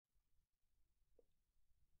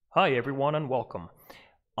Hi everyone and welcome.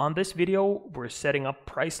 On this video, we're setting up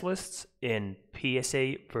price lists in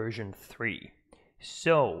PSA version 3.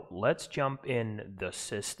 So let's jump in the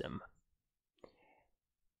system.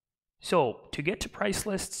 So to get to price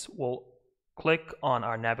lists, we'll click on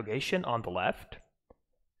our navigation on the left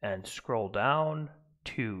and scroll down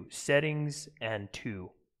to settings and to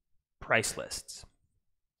price lists.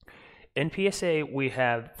 In PSA, we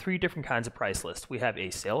have three different kinds of price lists. We have a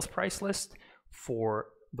sales price list for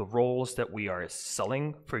the roles that we are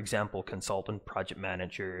selling, for example, consultant, project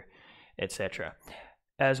manager, etc.,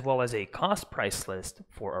 as well as a cost price list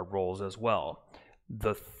for our roles as well.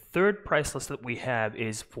 The third price list that we have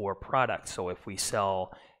is for products. So if we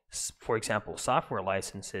sell, for example, software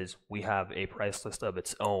licenses, we have a price list of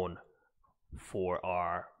its own for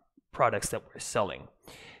our products that we're selling.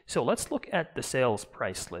 So let's look at the sales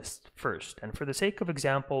price list first. And for the sake of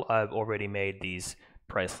example, I've already made these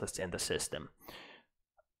price lists in the system.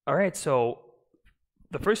 All right, so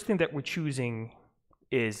the first thing that we're choosing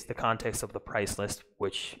is the context of the price list,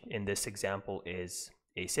 which in this example is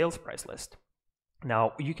a sales price list.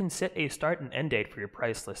 Now, you can set a start and end date for your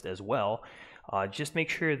price list as well. Just make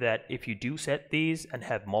sure that if you do set these and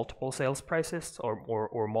have multiple sales price lists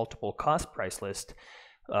or multiple cost price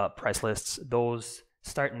lists, those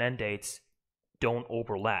start and end dates don't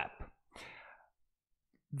overlap.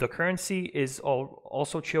 The currency is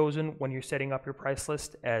also chosen when you're setting up your price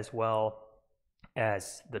list, as well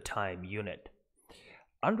as the time unit.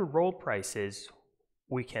 Under role prices,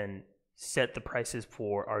 we can set the prices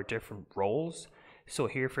for our different roles. So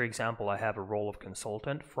here, for example, I have a role of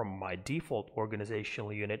consultant from my default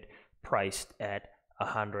organizational unit priced at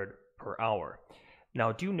 100 per hour.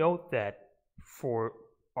 Now, do note that for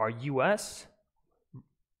our US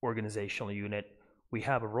organizational unit, we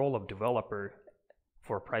have a role of developer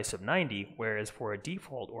for a price of 90, whereas for a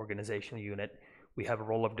default organizational unit, we have a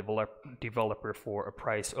role of developer for a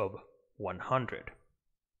price of 100.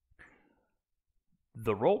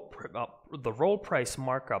 The role price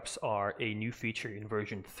markups are a new feature in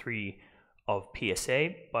version 3 of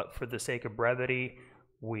PSA, but for the sake of brevity,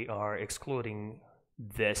 we are excluding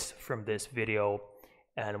this from this video,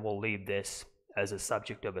 and we'll leave this as a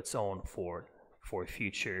subject of its own for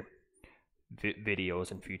future videos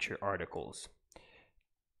and future articles.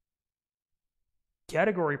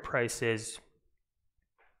 Category prices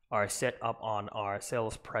are set up on our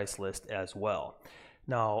sales price list as well.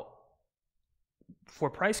 Now, for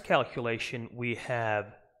price calculation, we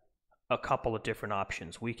have a couple of different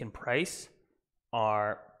options. We can price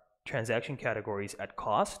our transaction categories at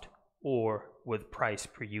cost or with price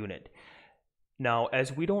per unit. Now,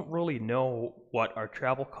 as we don't really know what our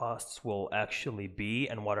travel costs will actually be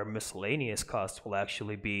and what our miscellaneous costs will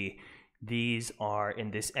actually be, these are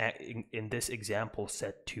in this example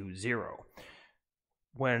set to 0.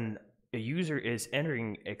 When a user is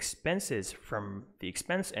entering expenses from the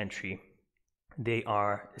expense entry, they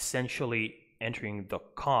are essentially entering the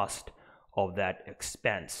cost of that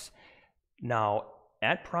expense. Now,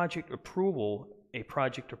 at project approval, a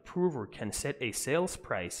project approver can set a sales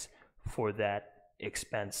price for that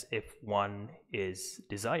expense if one is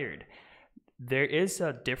desired. There is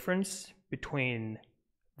a difference between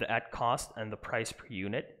the at cost and the price per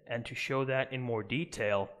unit, and to show that in more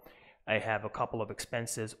detail, I have a couple of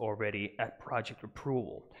expenses already at project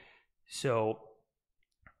approval. So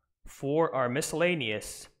for our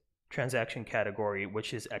miscellaneous transaction category,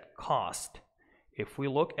 which is at cost, if we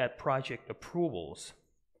look at project approvals,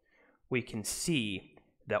 we can see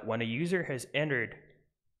that when a user has entered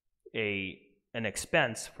an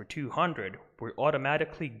expense for 200, we're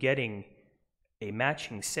automatically getting a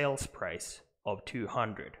matching sales price of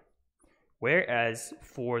 200. Whereas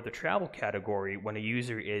for the travel category, when a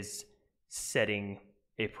user is setting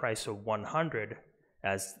a price of 100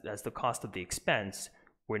 as the cost of the expense,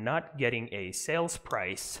 we're not getting a sales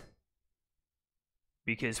price,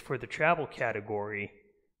 because for the travel category,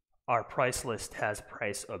 our price list has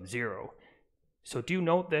price of 0. So do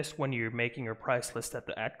note this when you're making your price list, that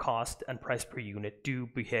the at cost and price per unit do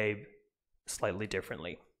behave slightly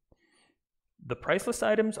differently. The price list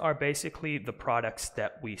items are basically the products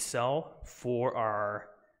that we sell. For our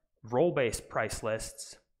role-based price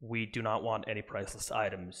lists, we do not want any price list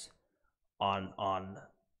items on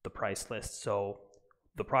the price list. So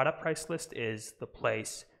the product price list is the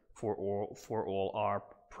place for all our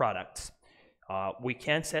products. We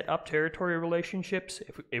can set up territory relationships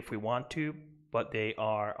if we want to, but they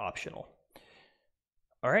are optional.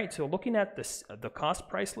 All right, so looking at the cost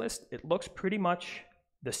price list, it looks pretty much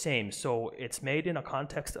the same. So it's made in a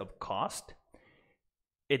context of cost.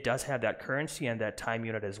 It does have that currency and that time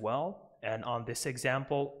unit as well. And on this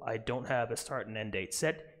example, I don't have a start and end date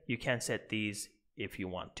set. you can set these if you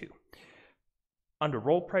want to. Under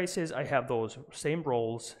role prices, I have those same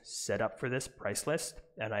roles set up for this price list,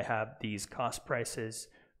 and I have these cost prices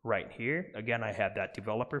right here. Again, I have that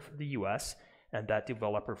developer for the US and that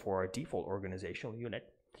developer for our default organizational unit.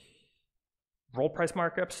 Role price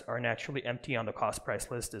markups are naturally empty on the cost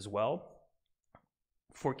price list as well.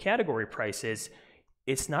 For category prices,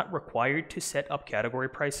 it's not required to set up category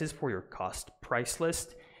prices for your cost price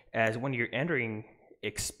list, as when you're entering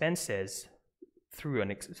expenses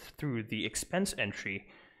through the expense entry,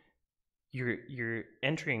 you're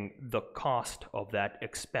entering the cost of that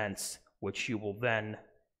expense, which you will then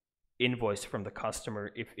invoice from the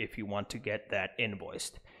customer if you want to get that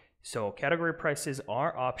invoiced. So category prices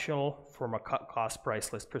are optional from a cost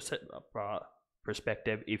price list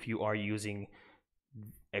perspective if you are using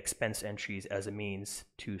expense entries as a means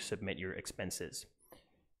to submit your expenses.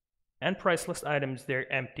 And price list items,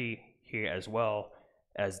 they're empty here as well,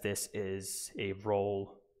 as this is a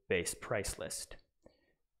role-based price list.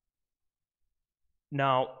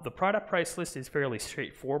 Now, the product price list is fairly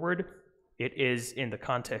straightforward. It is in the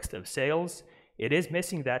context of sales. It is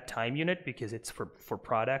missing that time unit because it's for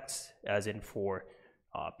products, as in for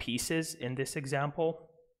pieces in this example.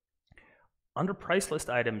 Under price list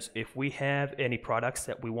items, if we have any products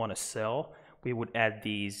that we want to sell, we would add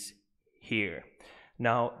these here.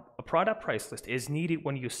 Now, a product price list is needed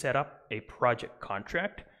when you set up a project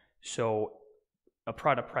contract. So a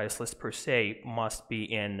product price list per se must be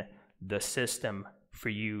in the system for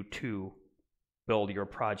you to build your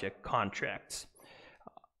project contracts.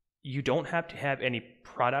 You don't have to have any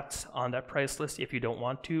products on that price list if you don't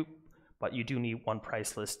want to, but you do need one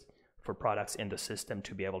price list for products in the system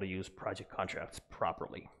to be able to use project contracts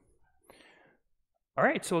properly. All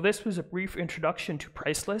right, so this was a brief introduction to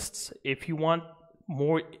price lists. If you want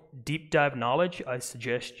more deep dive knowledge, I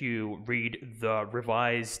suggest you read the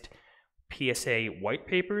revised PSA white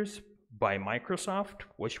papers by Microsoft,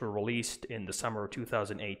 which were released in the summer of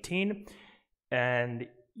 2018. And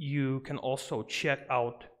you can also check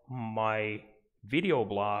out my video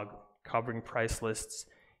blog covering price lists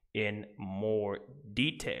in more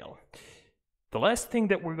detail. The last thing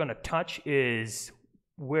that we're going to touch is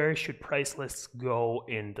where should price lists go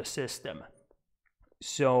in the system.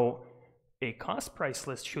 So a cost price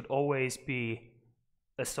list should always be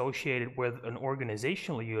associated with an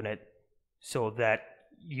organizational unit so that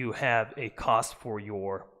you have a cost for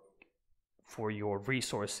your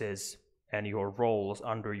resources and your roles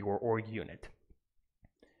under your org unit.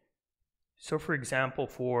 So for example,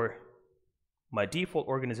 for my default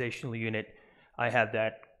organizational unit, I have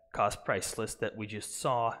that cost price list that we just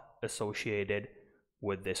saw associated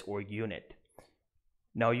with this org unit.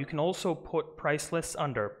 Now you can also put price lists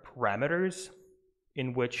under parameters,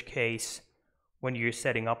 in which case when you're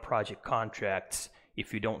setting up project contracts,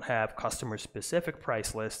 if you don't have customer specific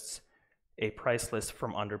price lists, a price list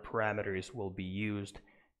from under parameters will be used.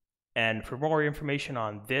 And for more information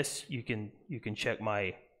on this, you can check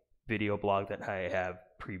my video blog that I have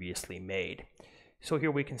previously made. So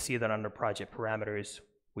here we can see that under project parameters,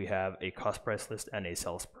 we have a cost price list and a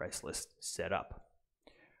sales price list set up.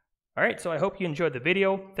 All right, so I hope you enjoyed the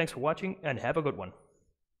video. Thanks for watching and have a good one.